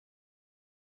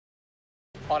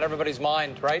on everybody's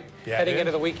mind, right? Yeah, Heading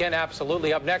into the weekend,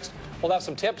 absolutely. Up next, we'll have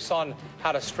some tips on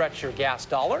how to stretch your gas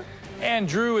dollar. And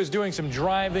Drew is doing some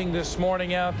driving this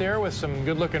morning out there with some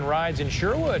good-looking rides in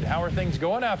Sherwood. How are things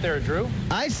going out there, Drew?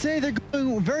 I'd say they're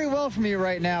going very well for me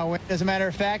right now. As a matter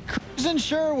of fact, Cruisin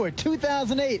Sherwood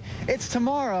 2008. It's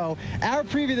tomorrow. Our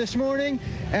preview this morning.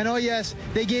 And oh, yes,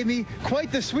 they gave me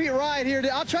quite the sweet ride here.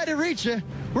 I'll try to reach you.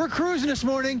 We're cruising this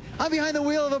morning. I'm behind the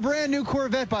wheel of a brand new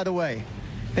Corvette, by the way.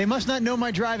 They must not know my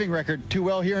driving record too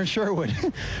well here in Sherwood.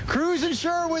 Cruisin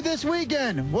Sherwood this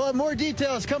weekend. We'll have more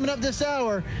details coming up this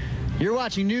hour. You're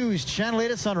watching News Channel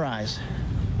 8 at sunrise.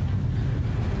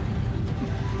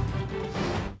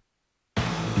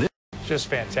 Just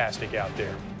fantastic out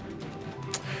there.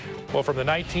 Well, from the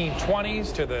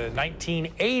 1920s to the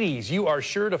 1980s, you are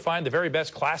sure to find the very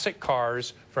best classic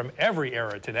cars from every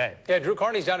era today. Yeah, Drew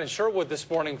Carney's down in Sherwood this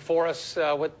morning for us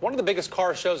with one of the biggest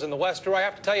car shows in the West. Drew, I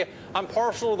have to tell you, I'm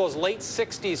partial to those late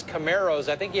 60s Camaros.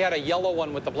 I think you had a yellow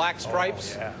one with the black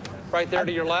stripes right there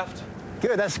to your left.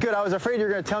 Good, that's good. I was afraid you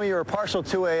were going to tell me you were partial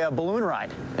to a balloon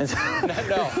ride.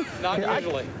 No, not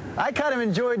usually. I kind of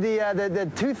enjoyed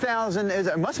the 2000,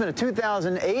 it must have been a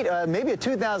 2008, maybe a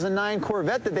 2009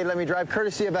 Corvette that they let me drive,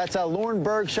 courtesy of that's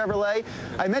Laurenberg Chevrolet.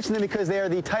 I mentioned them because they are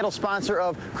the title sponsor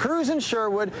of Cruisin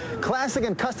Sherwood, classic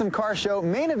and custom car show.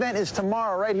 Main event is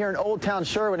tomorrow right here in Old Town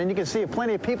Sherwood, and you can see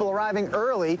plenty of people arriving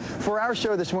early for our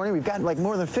show this morning. We've got like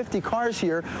more than 50 cars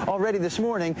here already this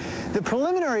morning. The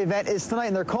preliminary event is tonight,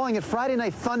 and they're calling it Friday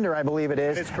Night Thunder, I believe it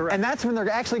is. That's correct. And that's when they're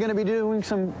actually going to be doing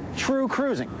some true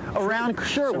cruising around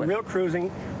Sherwood. Some real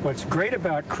cruising. What's great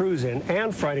about Cruisin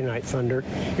and Friday Night Thunder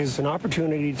is it's an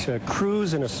opportunity to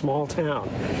cruise in a small town.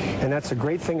 And that's a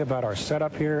great thing about our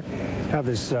setup here. Have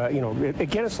this,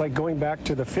 again, it's like going back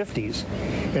to the 50s.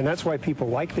 And that's why people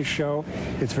like this show.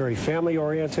 It's very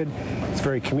family-oriented. It's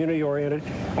very community-oriented.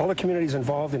 All the communities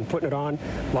involved in putting it on.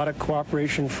 A lot of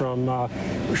cooperation from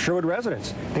Sherwood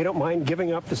residents. They don't mind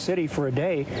giving up the city for a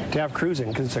day to have Cruisin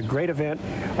because it's a great event.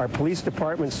 Our police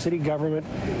department, city government,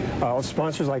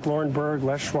 sponsors like Laurenberg,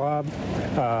 Les Schwab,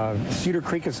 Cedar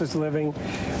Creek Assisted Living,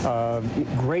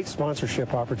 great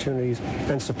sponsorship opportunities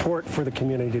and support for the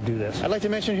community to do this. I'd like to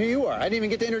mention who you are. I didn't even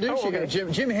get to introduce you here.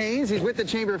 Jim Haynes, he's with the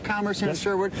Chamber of Commerce here in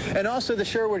Sherwood, and also the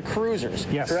Sherwood Cruisers,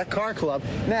 correct car club.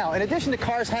 Now, in addition to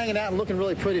cars hanging out and looking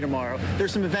really pretty tomorrow,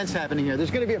 there's some events happening here.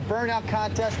 There's going to be a burnout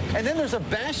contest, and then there's a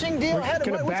bashing deal. We're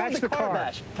going to bash the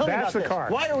car. Tell me about this.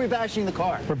 Why are we bashing the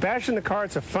car? We're bashing the car.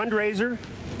 It's a fundraiser,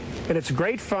 and it's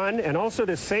great fun, and also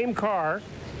the same car,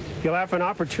 you'll have an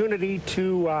opportunity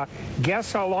to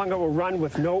guess how long it will run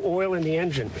with no oil in the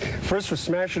engine. First, we'll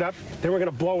smash it up, then we're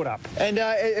going to blow it up. And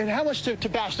how much to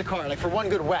bash the car? Like for one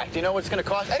good whack? Do you know what it's going to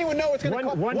cost? Anyone know what's going to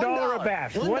cost? $1 a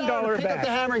bash. $1 a bash. Pick up the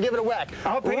hammer and give it a whack.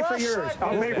 I'll pay for yours. I'll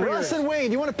pay for yours. Russ and Wayne,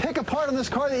 do you want to pick a part on this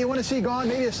car that you want to see gone?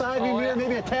 Maybe a side view mirror,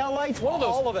 maybe a tail light?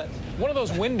 All of it. One of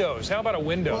those windows. How about a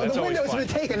window? Well, that's the always window's fun.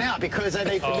 been taken out because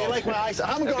they like my eyes.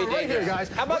 I'm going right here, guys.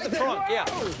 How about the trunk? Yeah.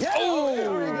 Oh,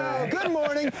 there we go. Good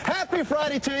morning. Happy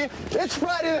Friday to you. It's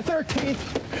Friday the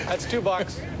 13th. That's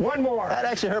 $2. One more. That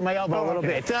actually hurt my elbow a little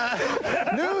bit.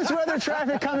 News, weather,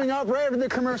 traffic coming up right after the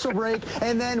commercial break,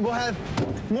 and then we'll have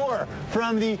more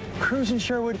from the Cruisin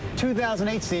Sherwood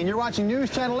 2008 scene. You're watching News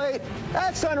Channel 8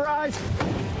 at sunrise.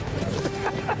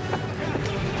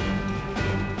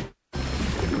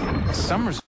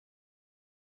 Summer's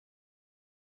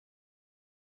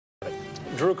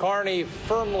Drew Carney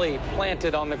firmly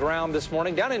planted on the ground this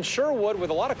morning down in Sherwood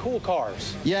with a lot of cool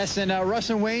cars. Yes, and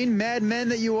Russ and Wayne, mad men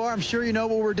that you are, I'm sure you know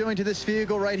what we're doing to this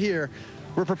vehicle right here.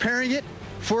 We're preparing it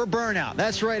for a burnout.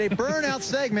 That's right, a burnout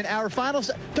segment. Our final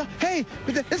hey,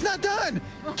 it's not done.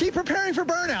 Keep preparing for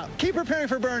burnout. Keep preparing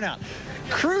for burnout.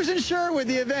 Cruisin Sherwood,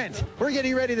 the event. We're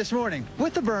getting ready this morning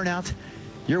with the burnout.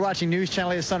 You're watching News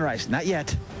Channel 8 at sunrise. Not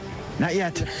yet. Not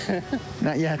yet.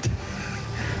 Not yet.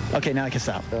 Okay, now I can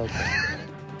stop. Okay.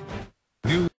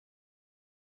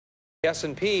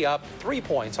 S&P up 3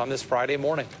 points on this Friday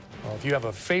morning. Well, if you have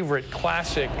a favorite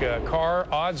classic car,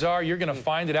 odds are you're going to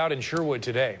find it out in Sherwood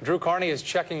today. Drew Carney is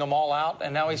checking them all out,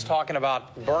 and now he's talking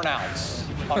about burnouts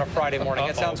on a Friday morning.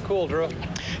 That sounds cool, Drew.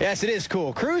 Yes, it is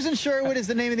cool. Cruisin Sherwood is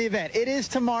the name of the event. It is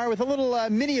tomorrow with a little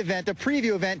mini event, a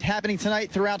preview event happening tonight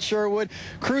throughout Sherwood.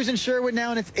 Cruisin Sherwood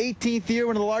now in its 18th year,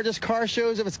 one of the largest car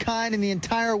shows of its kind in the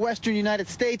entire western United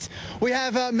States. We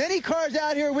have many cars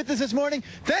out here with us this morning.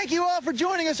 Thank you all for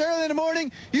joining us early in the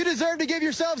morning. You deserve to give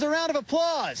yourselves a round of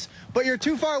applause. But you're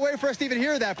too far away for us to even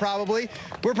hear that, probably.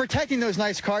 We're protecting those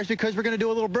nice cars because we're going to do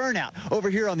a little burnout over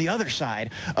here on the other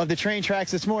side of the train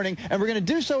tracks this morning. And we're going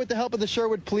to do so with the help of the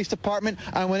Sherwood Police Department.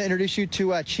 I want to introduce you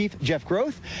to Chief Jeff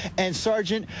Groth and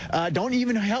Sergeant, don't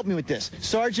even help me with this,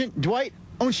 Sergeant Dwight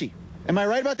Onshi. Am I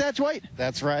right about that, Dwight?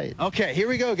 That's right. Okay, here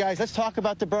we go, guys. Let's talk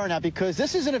about the burnout, because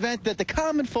this is an event that the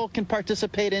common folk can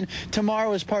participate in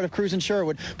tomorrow as part of Cruisin'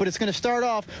 Sherwood. But it's going to start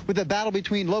off with a battle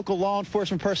between local law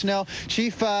enforcement personnel.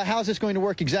 Chief, how's this going to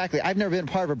work exactly? I've never been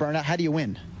part of a burnout. How do you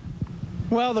win?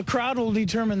 Well, the crowd will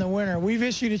determine the winner. We've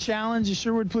issued a challenge. The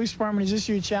Sherwood Police Department has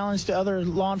issued a challenge to other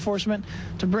law enforcement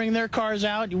to bring their cars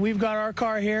out. We've got our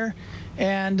car here,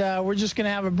 and we're just going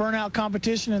to have a burnout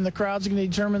competition, and the crowd's going to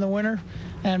determine the winner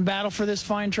and battle for this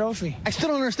fine trophy. I still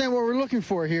don't understand what we're looking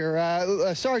for here.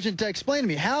 Sergeant, explain to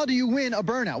me, how do you win a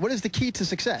burnout? What is the key to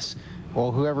success?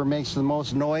 Well, whoever makes the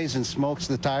most noise and smokes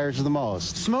the tires the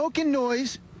most. Smoke and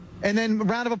noise, and then a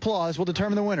round of applause will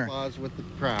determine the winner. Applause with the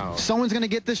crowd. Someone's going to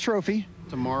get this trophy.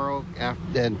 Tomorrow at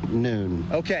noon.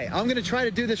 Okay, I'm going to try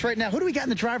to do this right now. Who do we got in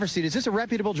the driver's seat? Is this a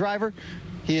reputable driver?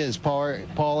 He is Paul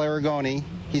Aragoni.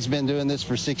 He's been doing this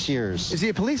for 6 years. Is he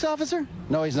a police officer?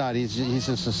 No, he's not. He's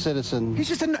just a citizen. He's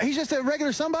just a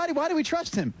regular somebody? Why do we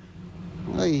trust him?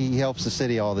 Well, he helps the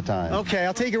city all the time. Okay,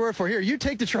 I'll take your word for it. Here, you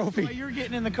take the trophy. Well, you're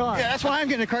getting in the car. Yeah, that's why I'm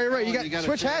getting in the car. You're right. You got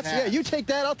switch hats? Yeah, you take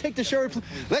that. I'll take the Sherwood.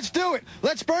 Let's do it.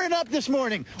 Let's burn it up this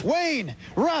morning. Wayne,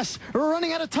 Russ, we're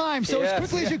running out of time, so as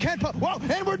quickly as you can. Whoa,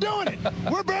 and we're doing it.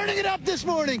 We're burning it up this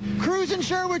morning. Cruisin'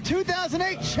 Sherwood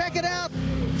 2008. Check it out.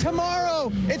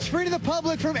 Tomorrow, it's free to the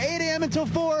public from 8 a.m. until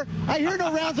 4. I hear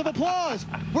no rounds of applause.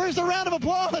 Where's the round of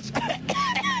applause?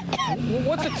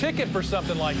 What's a ticket for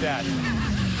something like that?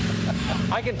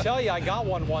 I can tell you I got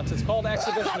one once. It's called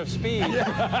Exhibition of Speed.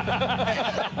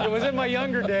 It was in my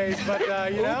younger days, but,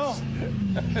 you know,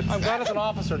 I'm glad it's an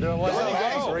officer doing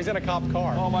what he's in a cop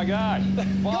car. Oh, my God.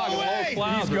 Go away!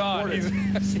 He's gone. He's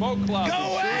smoke cloud.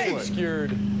 Go away!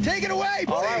 Obscured. Take it away,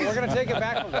 please! All right, we're going to take it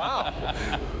back. Wow.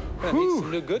 We're going to need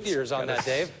some new Goodyears on that,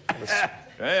 Dave.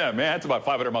 Yeah, man, it's about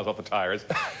 500 miles off the tires.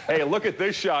 Hey, look at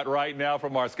this shot right now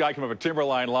from our Sky Cam of a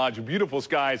Timberline Lodge. Beautiful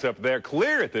skies up there,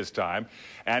 clear at this time.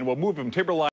 And we'll move from Timberline